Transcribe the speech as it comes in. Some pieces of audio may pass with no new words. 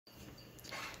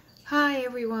Hi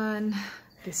everyone,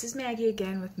 this is Maggie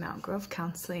again with Mountain Grove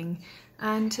Counseling,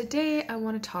 and today I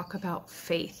want to talk about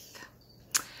faith.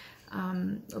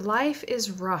 Life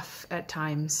is rough at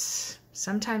times.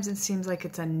 Sometimes it seems like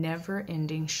it's a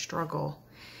never-ending struggle.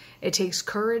 It takes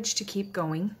courage to keep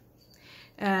going,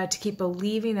 to keep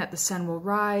believing that the sun will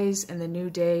rise and the new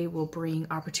day will bring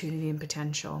opportunity and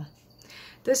potential.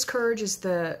 This courage is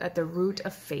at the root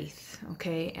of faith,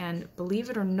 okay? And believe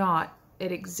it or not,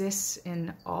 it exists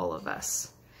in all of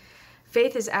us.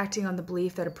 Faith is acting on the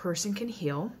belief that a person can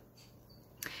heal.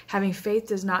 Having faith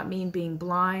does not mean being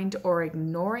blind or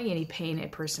ignoring any pain a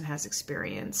person has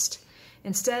experienced.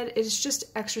 Instead, it is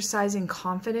just exercising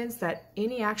confidence that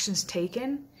any actions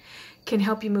taken can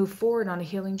help you move forward on a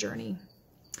healing journey.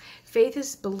 Faith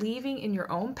is believing in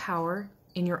your own power,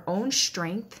 in your own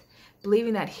strength,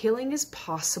 believing that healing is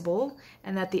possible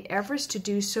and that the efforts to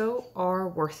do so are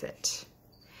worth it.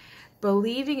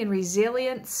 Believing in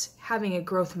resilience, having a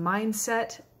growth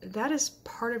mindset, that is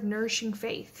part of nourishing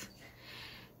faith.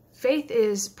 Faith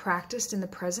is practiced in the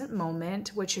present moment,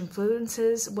 which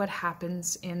influences what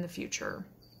happens in the future.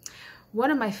 One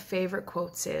of my favorite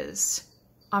quotes is,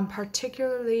 "On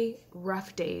particularly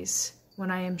rough days,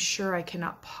 when I am sure I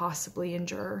cannot possibly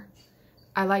endure,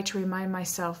 I like to remind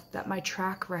myself that my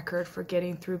track record for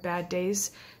getting through bad days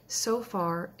so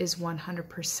far is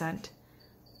 100%.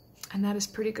 And that is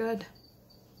pretty good."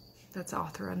 That's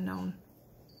author unknown.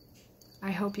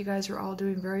 I hope you guys are all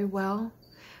doing very well.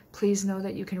 Please know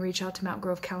that you can reach out to Mountain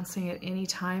Grove Counseling at any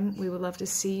time. We would love to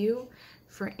see you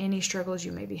for any struggles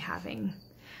you may be having.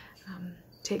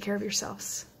 Take care of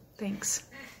yourselves. Thanks.